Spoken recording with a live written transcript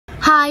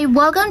Hi,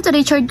 welcome to the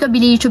Richard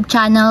Kabili YouTube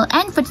channel,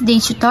 and for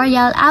today's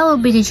tutorial, I will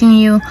be teaching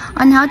you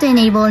on how to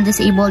enable and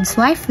disable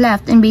swipe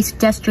left and basic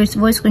gestures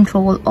voice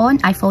control on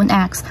iPhone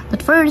X.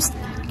 But first,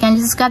 kindly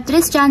subscribe to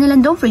this channel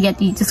and don't forget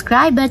the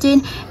subscribe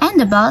button and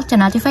the bell to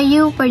notify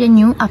you for the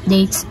new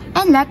updates.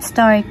 And let's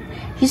start.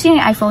 Using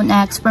your iPhone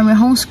X, from your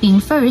home screen,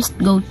 first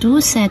go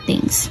to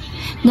Settings.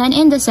 Then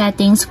in the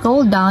Settings,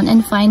 scroll down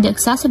and find the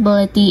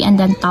Accessibility and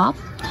then Top.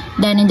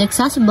 Then in the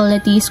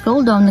Accessibility,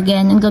 scroll down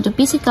again and go to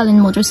Physical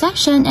and Motor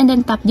section and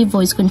then tap the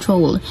Voice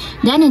Control.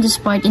 Then in this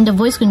part, in the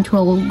Voice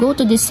Control, go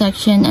to this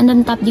section and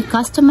then tap the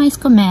Customize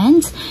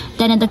Commands.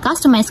 Then in the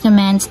Customize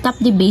Commands, tap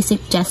the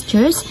Basic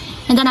Gestures.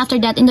 And then after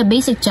that, in the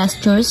Basic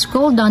Gestures,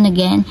 scroll down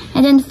again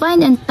and then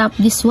find and tap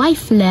the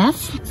Swipe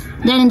Left.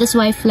 Then in the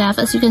swipe left,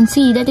 as you can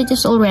see that it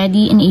is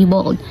already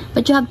enabled.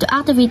 But you have to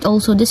activate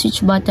also the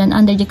switch button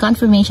under the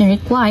confirmation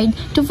required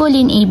to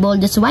fully enable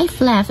the swipe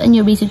left and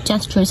your basic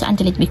gestures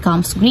until it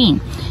becomes green.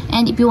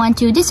 And if you want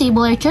to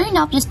disable or turn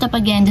off, just tap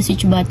again the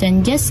switch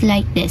button just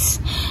like this.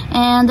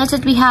 And that's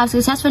it, we have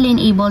successfully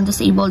enabled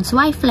disabled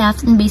swipe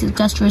left and basic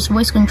gestures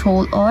voice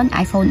control on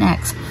iPhone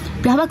X.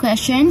 If you have a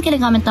question, can you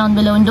comment down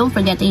below, and don't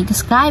forget to hit the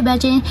subscribe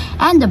button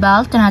and the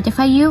bell to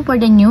notify you for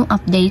the new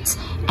updates.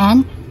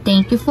 And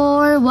thank you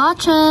for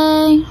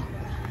watching.